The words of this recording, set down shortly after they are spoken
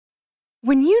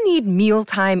When you need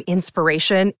mealtime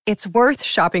inspiration, it's worth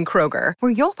shopping Kroger,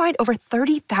 where you'll find over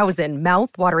 30,000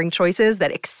 mouth-watering choices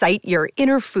that excite your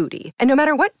inner foodie. And no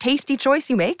matter what tasty choice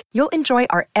you make, you'll enjoy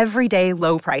our everyday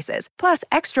low prices, plus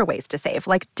extra ways to save,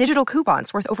 like digital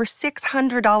coupons worth over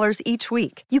 $600 each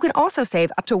week. You can also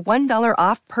save up to $1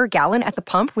 off per gallon at the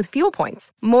pump with fuel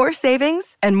points. More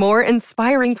savings and more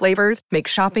inspiring flavors make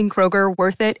shopping Kroger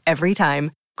worth it every time.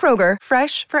 Kroger,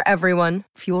 fresh for everyone.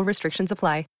 Fuel restrictions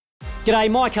apply. G'day,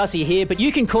 Mike Hussey here, but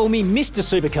you can call me Mr.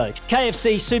 Supercoach.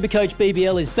 KFC Supercoach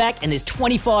BBL is back and there's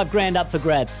 25 grand up for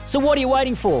grabs. So what are you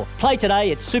waiting for? Play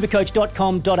today at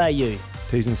supercoach.com.au.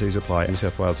 T's and C's apply. New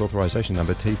South Wales authorisation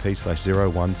number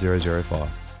TP/01005.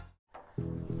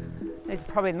 These are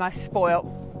probably the most spoilt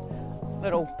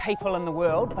little people in the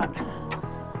world, but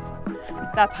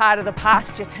they're part of the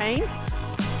pasture team.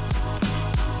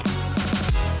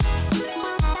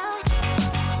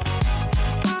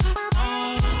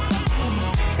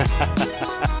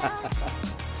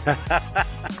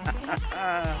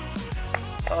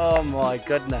 Oh my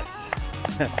goodness.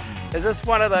 Is this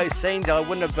one of those scenes I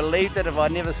wouldn't have believed it if I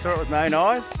never saw it with my own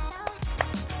eyes?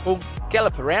 We'll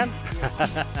gallop around.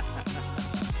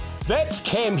 That's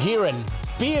Cam Heron,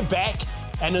 beer back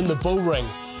and in the bull ring.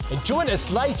 And join us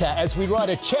later as we write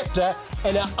a chapter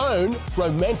in our own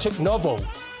romantic novel.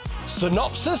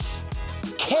 Synopsis: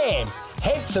 Cam,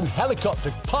 handsome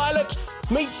helicopter pilot,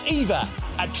 meets Eva,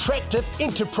 attractive,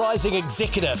 enterprising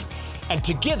executive, and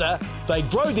together they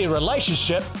grow their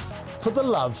relationship for the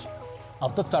love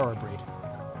of the thoroughbred.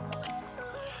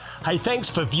 Hey, thanks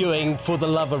for viewing For the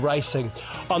Love of Racing.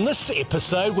 On this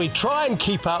episode, we try and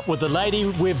keep up with the lady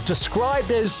we've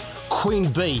described as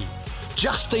Queen Bee,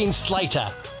 Justine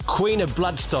Slater, Queen of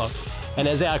Bloodstock. And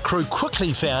as our crew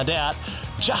quickly found out,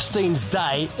 Justine's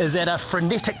day is at a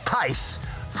frenetic pace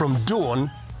from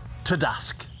dawn to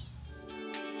dusk.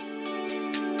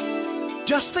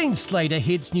 Justine Slater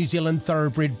heads New Zealand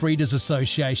Thoroughbred Breeders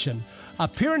Association, a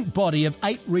parent body of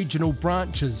 8 regional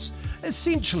branches,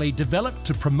 essentially developed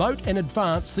to promote and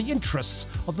advance the interests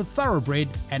of the thoroughbred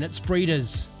and its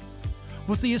breeders.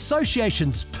 With the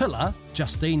association's pillar,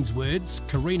 Justine's words,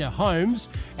 Karina Holmes,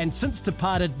 and since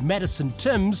departed Madison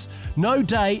Timms, no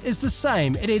day is the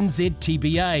same at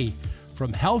NZTBA.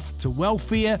 From health to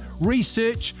welfare,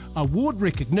 research, award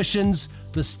recognitions,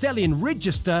 the Stallion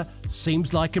Register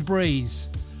seems like a breeze.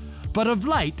 But of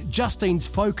late, Justine's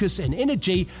focus and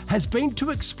energy has been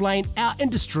to explain our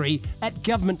industry at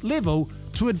government level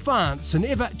to advance an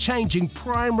ever-changing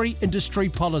primary industry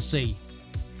policy.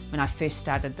 When I first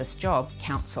started this job,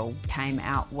 Council came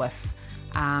out with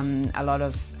a lot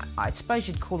of, I suppose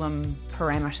you'd call them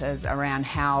parameters around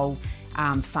how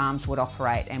farms would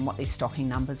operate and what their stocking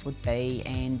numbers would be,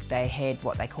 and they had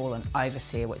what they call an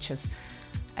overseer, which is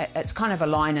it's kind of a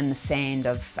line in the sand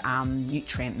of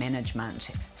nutrient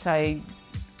management. So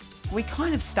we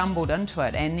kind of stumbled into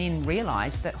it and then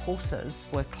realised that horses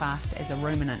were classed as a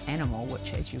ruminant animal,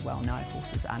 which, as you well know,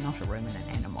 horses are not a ruminant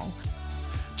animal.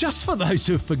 Just for those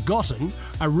who've forgotten,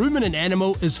 a ruminant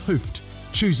animal is hoofed,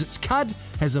 chews its cud,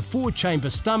 has a 4-chamber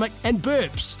stomach and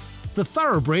burps. The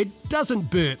thoroughbred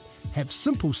doesn't burp, have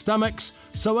simple stomachs,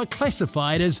 so are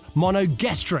classified as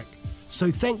monogastric. So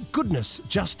thank goodness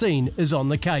Justine is on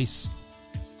the case.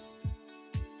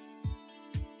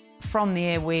 From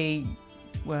there we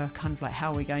were kind of like,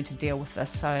 how are we going to deal with this?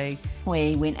 So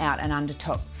we went out and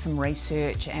undertook some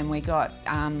research, and we've got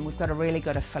a really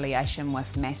good affiliation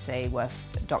with Massey,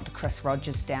 with Dr. Chris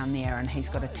Rogers down there, and he's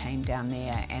got a team down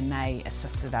there, and they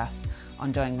assisted us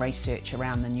on doing research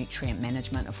around the nutrient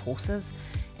management of horses.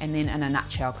 And then in a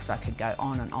nutshell, because I could go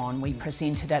on, we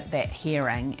presented at that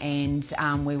hearing, and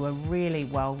we were really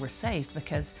well received,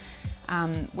 because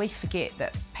we forget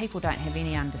that people don't have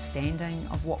any understanding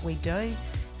of what we do.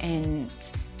 And,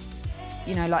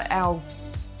 you know, like our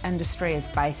industry is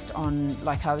based on,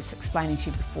 like I was explaining to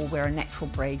you before, we're a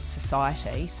natural breed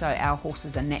society, so our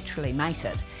horses are naturally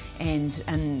mated. And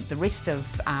in the rest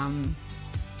of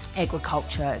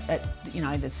agriculture, you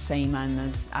know, there's semen,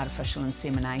 there's artificial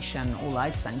insemination, all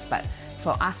those things, but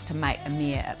for us to mate a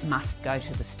mare, it must go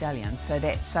to the stallion. So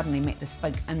that suddenly meant this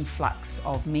big influx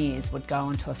of mares would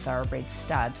go into a thoroughbred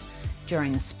stud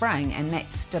during the spring, and that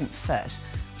just didn't fit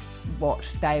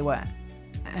what they were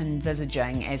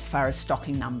envisaging as far as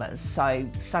stocking numbers. So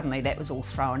suddenly that was all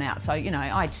thrown out. So, you know,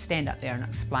 I'd stand up there and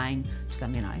explain to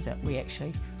them, you know, that we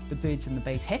actually, the birds and the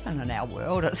bees happen in our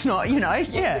world. It's not, you know,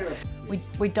 yeah.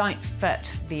 We don't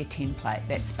fit their template,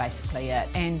 that's basically it.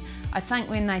 And I think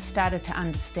when they started to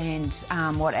understand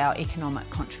what our economic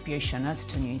contribution is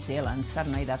to New Zealand,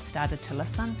 suddenly they've started to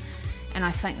listen. And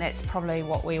I think that's probably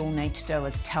what we all need to do,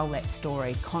 is tell that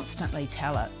story, constantly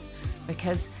tell it.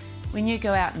 Because when you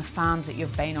go out in the farms that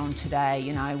you've been on today,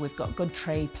 you know, we've got good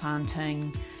tree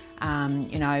planting,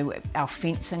 you know, our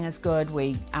fencing is good,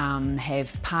 we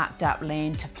have parked up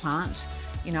land to plant,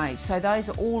 you know, so those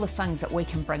are all the things that we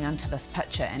can bring into this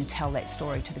picture and tell that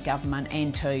story to the government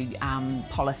and to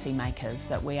policy makers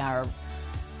that we are,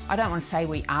 I don't want to say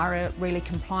we are a really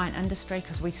compliant industry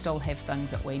because we still have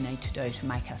things that we need to do to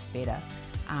make us better,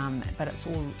 but it's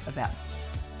all about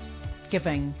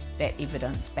giving that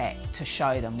evidence back to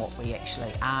show them what we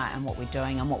actually are and what we're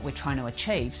doing and what we're trying to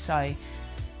achieve. So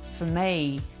for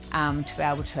me, to be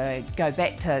able to go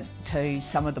back to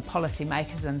some of the policy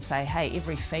makers and say, hey,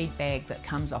 every feed bag that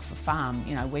comes off a farm,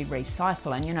 you know, we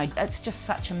recycle, and you know, it's just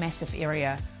such a massive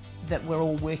area that we're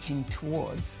all working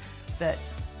towards, that,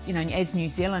 you know, as New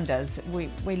Zealanders,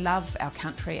 we love our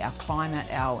country, our climate,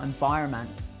 our environment.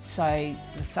 So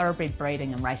the thoroughbred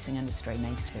breeding and racing industry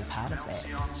needs to be a part of that.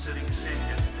 Sitting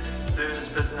second. Third is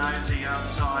Bit Nosy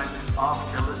outside.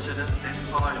 After Illicit, then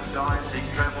followed Dicey.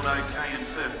 Travelled okay in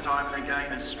fifth. Time and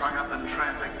again is strung up in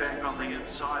traffic back on the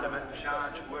inside of it.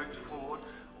 Charge worked forward.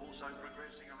 Also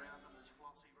progressing around in this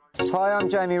flossy road. Hi, I'm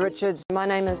Jamie Richards. My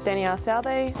name is Danielle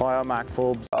Southey. Hi, I'm Mark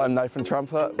Forbes. I'm Nathan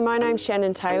Trumpet. My name's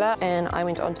Shannon Taylor, and I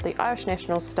went on to the Irish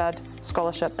National Stud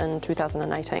Scholarship in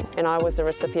 2018. And I was the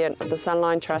recipient of the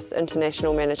Sunline Trust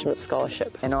International Management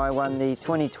Scholarship. And I won the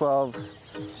 2012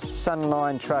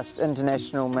 Sunline Trust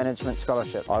International Management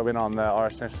Scholarship. I went on the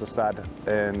Irish National Stud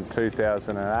in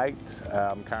 2008.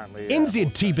 Currently,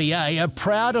 NZTBA are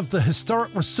proud of the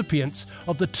historic recipients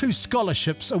of the 2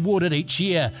 scholarships awarded each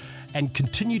year and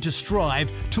continue to strive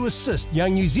to assist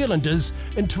young New Zealanders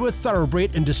into a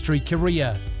thoroughbred industry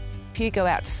career. If you go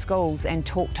out to schools and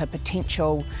talk to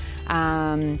potential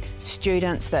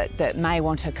students that may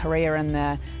want a career in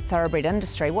the thoroughbred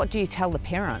industry, what do you tell the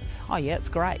parents? Oh yeah, it's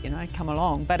great, you know, come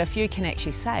along. But if you can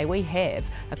actually say, we have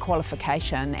a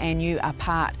qualification and you are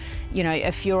part, you know,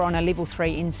 if you're on a level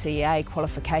 3 NCEA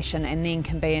qualification and then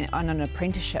can be on an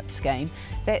apprenticeship scheme,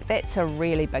 that's a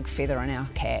really big feather in our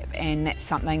cap, and that's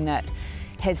something that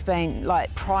has been,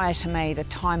 like, prior to me, the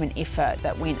time and effort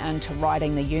that went into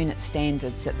writing the unit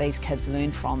standards that these kids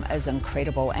learn from is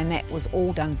incredible, and that was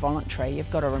all done voluntary. You've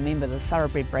got to remember the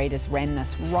thoroughbred breeders ran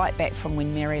this right back from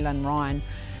when Mary Lynn Ryan,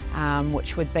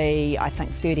 which would be, I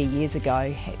think, 30 years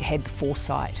ago, had the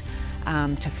foresight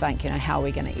to think, you know, how are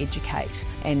we going to educate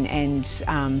and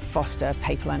foster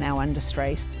people in our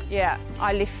industries. Yeah,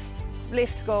 I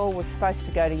left school, was supposed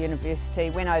to go to university,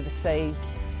 went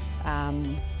overseas,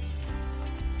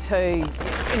 to,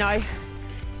 you know,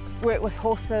 work with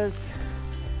horses,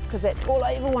 because that's all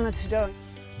I ever wanted to do.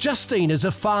 Justine is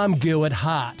a farm girl at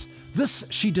heart. This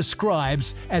she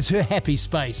describes as her happy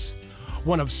space.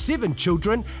 One of 7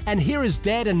 children, and here is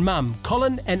Dad and Mum,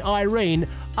 Colin and Irene,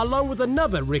 along with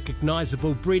another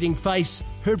recognisable breeding face,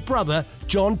 her brother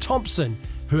John Thompson,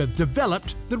 who have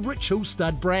developed the Richhill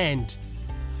Stud brand.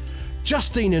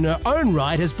 Justine in her own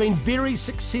right has been very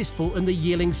successful in the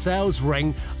yearling sales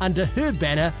ring under her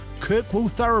banner Kirkwall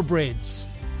Thoroughbreds.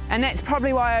 And that's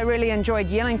probably why I really enjoyed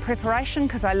yearling preparation,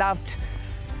 because I loved,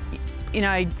 you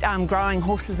know, growing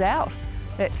horses out.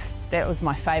 That was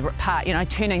my favourite part, you know,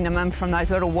 turning them in from those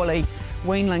little woolly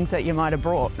weanlings that you might have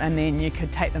brought, and then you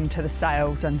could take them to the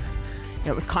sales, and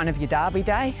it was kind of your derby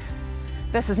day.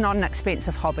 This is not an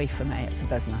expensive hobby for me, it's a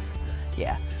business,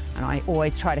 yeah. And I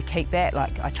always try to keep that,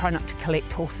 like I try not to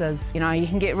collect horses. You know, you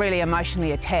can get really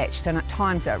emotionally attached, and at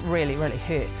times it really, really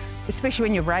hurts, especially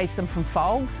when you've raised them from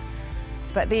foals,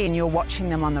 but then you're watching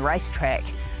them on the racetrack.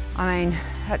 I mean,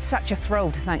 it's such a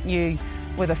thrill to think you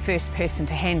were the first person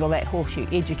to handle that horse, you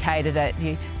educated it,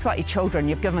 it's like your children,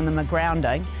 you've given them a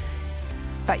grounding,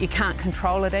 but you can't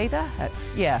control it either.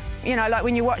 It's, yeah, you know, like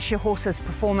when you watch your horses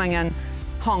performing in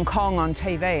Hong Kong on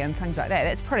TV and things like that,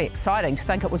 that's pretty exciting to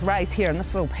think it was raised here in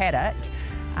this little paddock,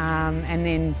 and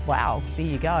then, wow, there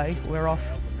you go, we're off.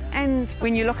 And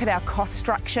when you look at our cost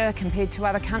structure compared to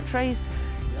other countries,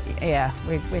 yeah,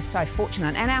 we're so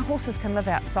fortunate, and our horses can live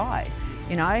outside,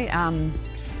 you know,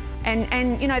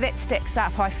 and you know, that stacks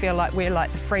up. I feel like we're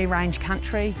like the free range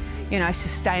country, you know,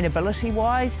 sustainability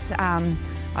wise.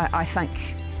 I think,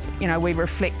 you know, we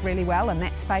reflect really well in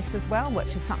that space as well,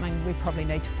 which is something we probably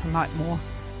need to promote more.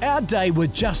 Our day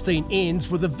with Justine ends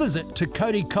with a visit to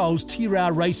Cody Cole's Te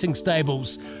Rā Racing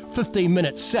Stables, 15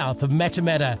 minutes south of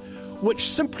Matamata, which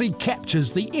simply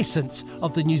captures the essence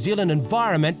of the New Zealand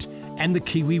environment and the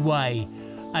Kiwi way.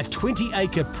 A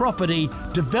 20-acre property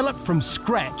developed from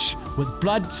scratch with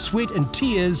blood, sweat and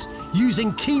tears,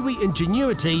 using Kiwi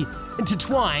ingenuity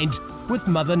intertwined with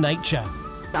Mother Nature.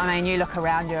 I mean, you look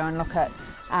around you and look at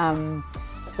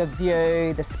the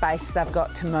view, the space they've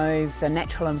got to move, the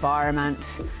natural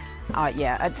environment,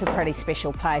 Yeah, it's a pretty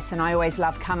special place, and I always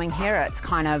love coming here. It's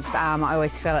kind of, I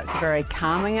always feel it's a very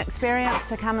calming experience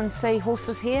to come and see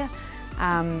horses here.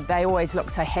 They always look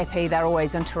so happy, they're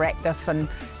always interactive and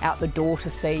out the door to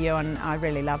see you, and I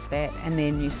really love that. And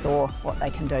then you saw what they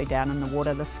can do down in the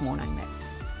water this morning. That's,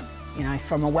 you know,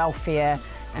 from a welfare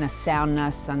and a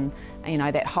soundness and, you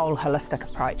know, that whole holistic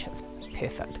approach, it's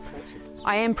perfect.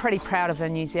 I am pretty proud of the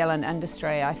New Zealand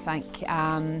industry. I think,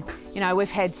 you know, we've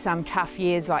had some tough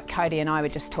years, like Cody and I were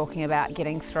just talking about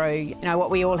getting through, you know, what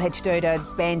we all had to do to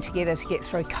band together to get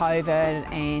through COVID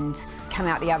and come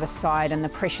out the other side, and the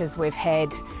pressures we've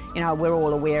had. You know, we're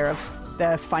all aware of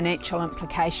the financial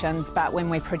implications, but when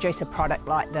we produce a product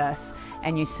like this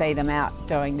and you see them out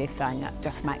doing their thing, it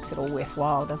just makes it all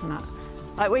worthwhile, doesn't it?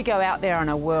 Like, we go out there on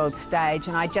a world stage,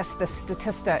 and the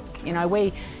statistic, you know,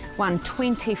 we won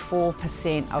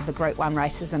 24% of the Group 1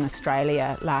 races in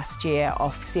Australia last year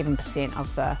off 7%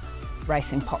 of the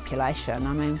racing population.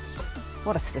 I mean,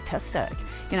 what a statistic.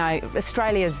 You know,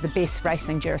 Australia's the best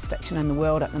racing jurisdiction in the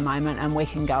world at the moment, and we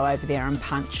can go over there and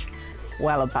punch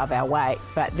well above our weight.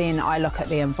 But then I look at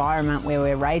the environment where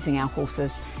we're raising our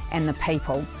horses and the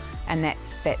people, and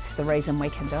that's the reason we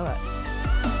can do it.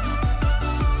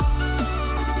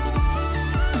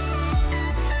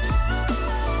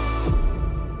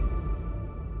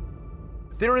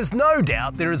 There is no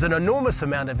doubt there is an enormous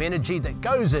amount of energy that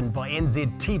goes in by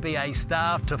NZTBA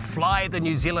staff to fly the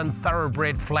New Zealand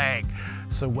thoroughbred flag.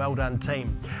 So well done,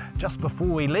 team. Just before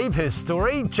we leave her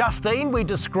story, Justine, we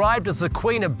described as the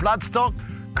Queen of Bloodstock,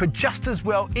 could just as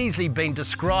well easily been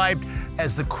described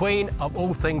as the Queen of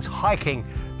all things hiking,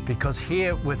 because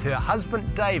here with her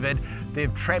husband David,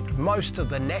 they've tramped most of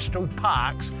the national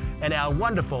parks in our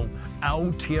wonderful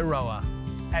Aotearoa.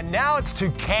 And now it's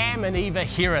to Cam and Eva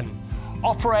Heron,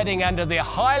 operating under their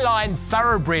Highline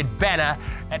Thoroughbred banner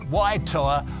at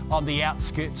Waitoa on the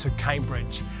outskirts of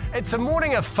Cambridge. It's a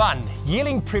morning of fun,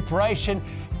 yearling preparation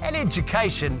and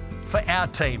education for our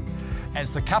team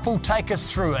as the couple take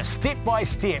us through a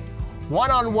step-by-step,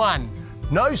 one-on-one,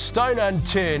 no stone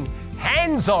unturned,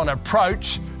 hands-on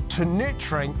approach to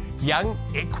nurturing young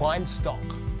equine stock.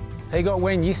 He got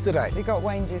weaned yesterday. He got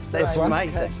weaned yesterday. That's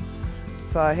amazing.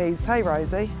 So he's, hey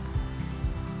Rosie.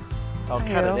 I'll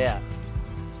cut it out.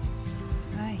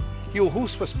 Your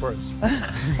horse whisperers.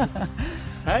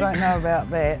 Hey? Don't know about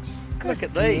that. Look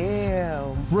at these.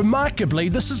 Yeah. Remarkably,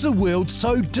 this is a world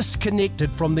so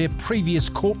disconnected from their previous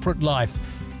corporate life.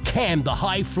 Cam, the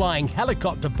high-flying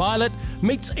helicopter pilot,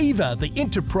 meets Eva, the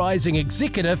enterprising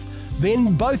executive,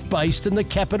 then both based in the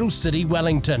capital city,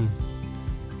 Wellington.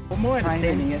 Well, my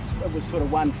understanding it was sort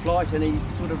of one flight and he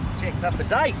sort of jacked up a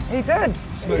date. He did.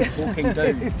 Smooth talking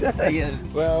dude. He did. Yeah.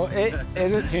 Well,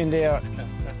 as it turned out,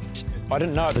 I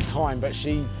didn't know at the time, but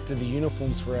she did the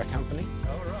uniforms for our company.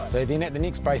 Oh, right. So then at the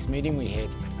next base meeting we had,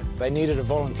 they needed a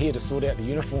volunteer to sort out the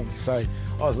uniforms. So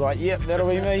I was like, yep, that'll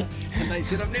be me. And they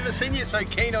said, I've never seen you so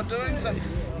keen on doing something.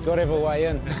 Got to have a way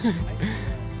in.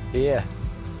 Yeah.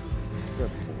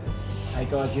 Hey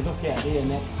guys, you look out there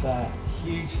and that's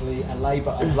hugely a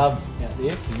labour of love out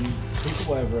there for you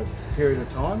people over a period of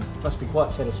time. Must be quite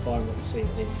satisfying what you see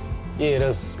out there. Yeah, it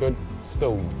is. It's good.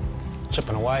 Still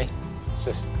chipping away. It's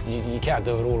just, you can't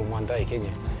do it all in one day, can you?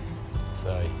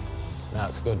 So, no,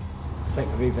 it's good. I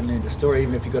think we've even learned a story,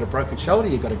 even if you've got a broken shoulder,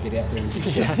 you've got to get out there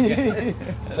and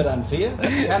a bit unfair.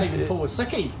 You can't even pull a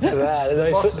sickie. The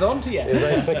boss is on to you.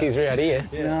 There's no sickies around here.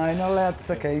 Yeah. No, not allowed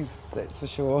sickies, that's for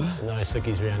sure. No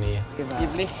sickies around here.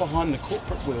 You've left behind the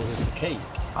corporate world is the key.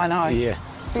 I know. Yeah.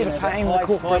 Better pain the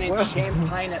corporate world.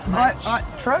 Champagne at lunch.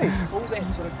 True. All that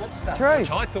sort of good stuff. True. Which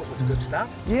I thought was good stuff.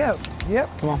 Yeah, yep.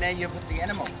 Come on. Now you're with the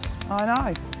animals. I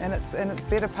know, and it's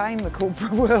better paying the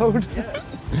corporate world. Yeah,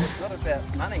 it's not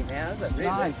about money now, is it? Really?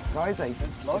 No, Rosie,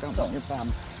 it's lifestyle. Your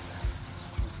bum.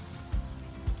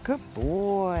 Good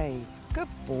boy, good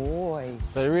boy.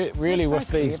 So really, so with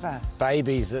these clever.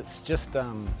 babies, it's just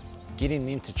getting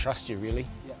them to trust you. Really.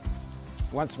 Yeah.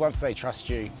 Once they trust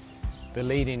you, the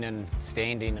leading and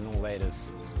standing and all that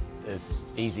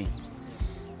is easy.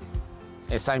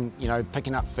 And same, you know,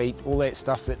 picking up feet, all that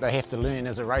stuff that they have to learn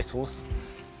as a racehorse.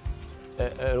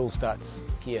 It all starts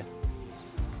here.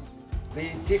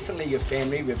 They're definitely your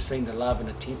family. We've seen the love and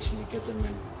attention you give them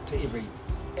and to every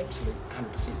absolute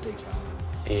 100% detail.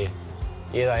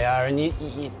 Yeah, they are. And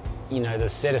you know, the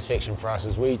satisfaction for us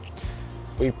is we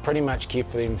pretty much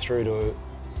keep them through to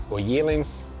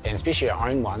yearlings, and especially our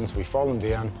own ones. We foal them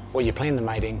down, or you plan the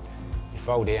mating, you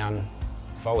foal down,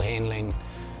 foal handling,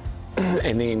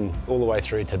 and then all the way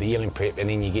through to the yearling prep, and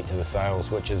then you get to the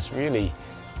sales, which is really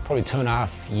probably 2.5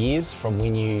 years from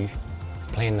when you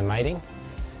plan the mating,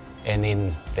 and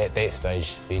then at that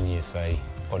stage, then you say,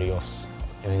 adios,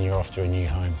 and then you're off to a new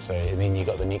home. So, and then you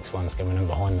got the next ones coming in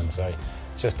behind them. So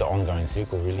it's just an ongoing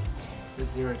circle, really.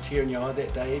 Is there a tear in your eye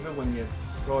that day, Eva, when you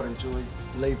ride and joy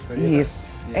leave forever?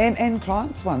 Yes, Yeah. and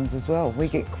clients' ones as well. We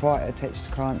get quite attached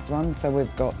to clients' ones, so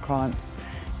we've got clients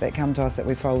that come to us that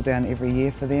we foal down every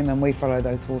year for them, and we follow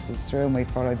those horses through, and we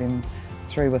follow them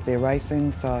through with their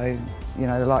racing. So, you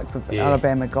know, the likes of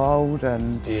Alabama Gold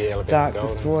and Dark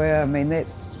Destroyer. I mean,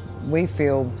 we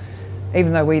feel,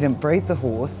 even though we didn't breed the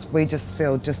horse, we just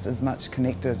feel just as much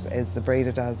connected as the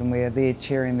breeder does, and we're there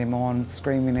cheering them on,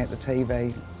 screaming at the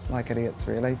TV like idiots,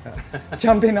 really, but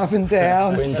jumping up and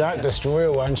down. When Dark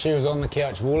Destroyer won, she was on the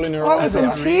couch wooling her I eyes was in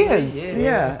out. tears. Really?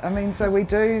 Yeah. I mean, so we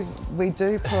do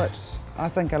put, I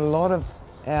think, a lot of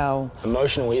our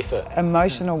emotional effort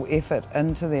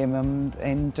into them,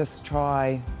 and just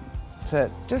try to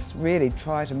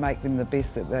make them the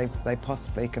best that they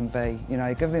possibly can be. You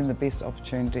know, give them the best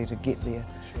opportunity to get there.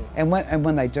 Sure. And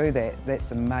when they do that,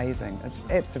 that's amazing.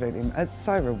 It's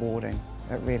so rewarding.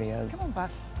 It really is. Come on, bud.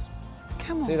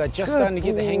 Come on. See, they're just starting to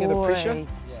get the hang of the pressure. Yeah.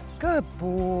 Good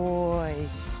boy.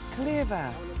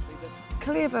 Clever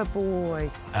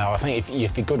boy. I think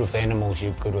if you're good with animals,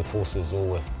 you're good with horses, or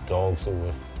with dogs, or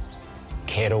with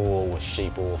cattle, or with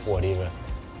sheep, or with whatever.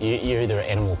 You're either an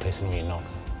animal person or you're not.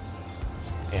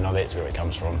 You know, that's where it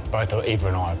comes from. Both Eva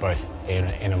and I are both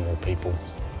animal people.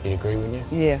 You'd agree,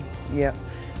 wouldn't you? Yeah.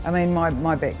 I mean,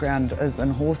 my background is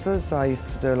in horses, so I used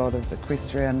to do a lot of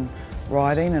equestrian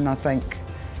riding, and I think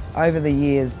over the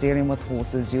years dealing with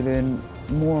horses, you learn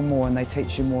more and more, and they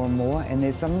teach you more and more, and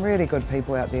there's some really good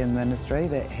people out there in the industry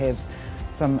that have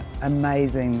some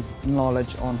amazing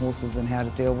knowledge on horses and how to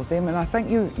deal with them, and I think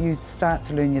you start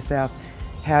to learn yourself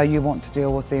how you want to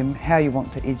deal with them, how you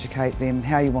want to educate them,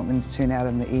 how you want them to turn out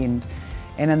in the end.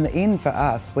 And in the end, for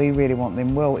us, we really want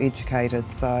them well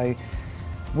educated, so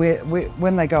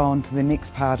when they go on to the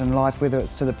next part in life, whether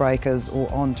it's to the breakers or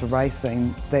on to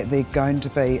racing, that they're going to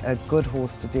be a good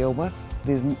horse to deal with.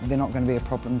 They're not going to be a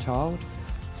problem child.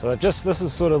 So this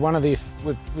is sort of one of the,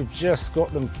 we've just got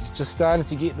them, just started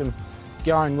to get them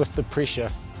going with the pressure.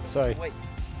 So, It's a week.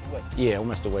 Yeah,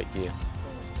 almost a week, yeah.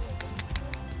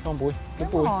 Come on, boy.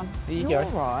 Good boy. Come on. There you You're go.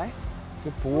 all right.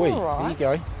 Good boy. You're all right.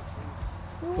 There you go.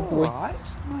 You're Good boy. all right.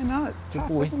 I know, it's Good tough,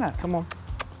 boy. isn't it? Come on.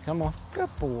 Come on.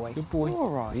 Good boy. Good boy. You're all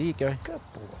right. There you go. Good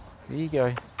boy. There you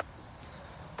go.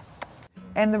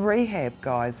 And the rehab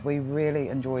guys, we really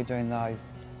enjoy doing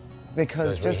those,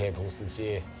 because Those just rehab horses,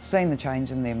 yeah. seeing the change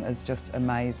in them is just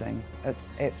amazing. It's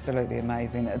absolutely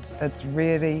amazing. It's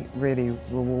really, really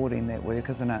rewarding, that work,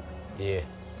 isn't it? Yeah.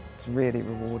 It's really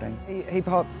rewarding. He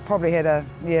probably had a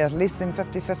less than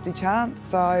 50-50 chance,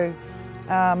 so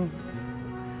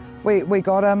we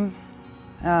got him.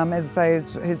 As I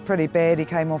say, he's pretty bad. He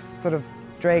came off sort of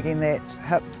dragging that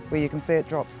hip where you can see it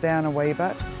drops down a wee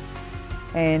bit,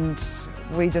 and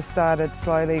we just started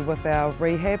slowly with our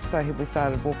rehab. So we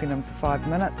started walking him for 5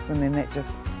 minutes, and then that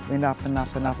just went up and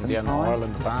up and up in Down the time. aisle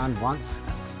in the barn once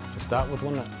to start with,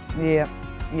 wasn't it?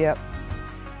 Yep.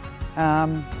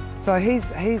 So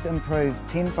he's improved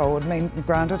tenfold. I mean,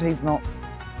 granted, he's not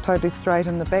totally straight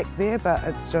in the back there, but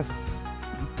it's just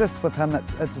with him,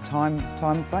 it's a time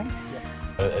thing.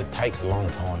 It takes a long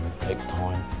time. It takes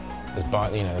time.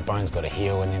 The bone's got to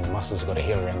heal, and then the muscles got to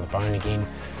heal around the bone again,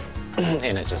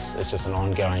 and it's just an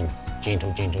ongoing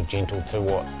gentle to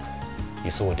what you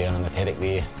saw down in the paddock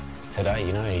there today.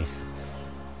 You know,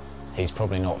 he's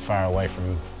probably not far away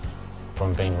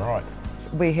from being right.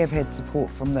 We have had support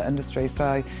from the industry,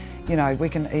 so you know, we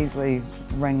can easily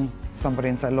ring somebody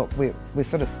and say, look, we're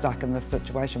sort of stuck in this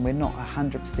situation, we're not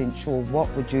 100% sure, what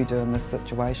would you do in this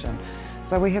situation?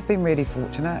 So we have been really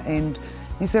fortunate, and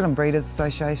New Zealand Breeders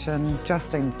Association,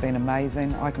 Justine's been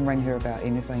amazing. I can ring her about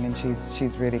anything, and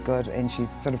she's really good, and she's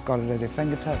sort of got it at her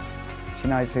fingertips. She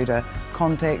knows who to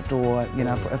contact, or you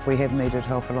know, if we have needed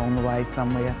help along the way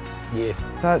somewhere. Yeah.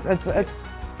 So it's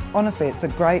honestly, it's a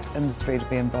great industry to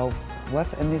be involved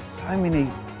with, and there's so many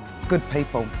good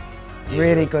people,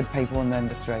 really good people in the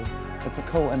industry. It's a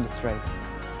cool industry.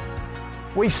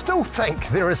 We still think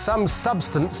there is some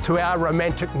substance to our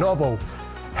romantic novel.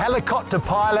 Helicopter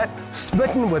pilot,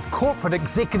 smitten with corporate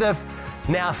executive,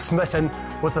 now smitten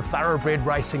with the thoroughbred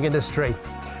racing industry.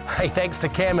 Hey, thanks to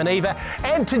Cam and Eva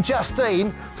and to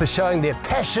Justine for showing their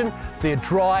passion, their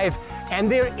drive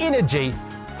and their energy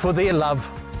for their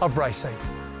love of racing.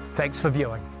 Thanks for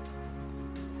viewing.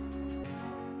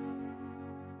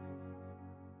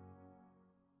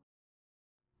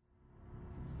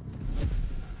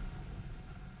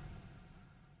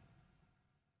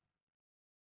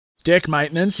 Deck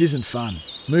maintenance isn't fun.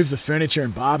 Move the furniture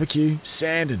and barbecue,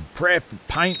 sand and prep,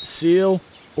 paint, seal,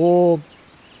 or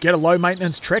get a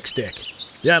low-maintenance Trex deck.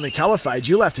 The only colour fade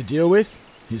you'll have to deal with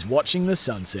is watching the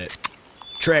sunset.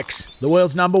 Trex, the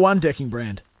world's #1 decking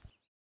brand.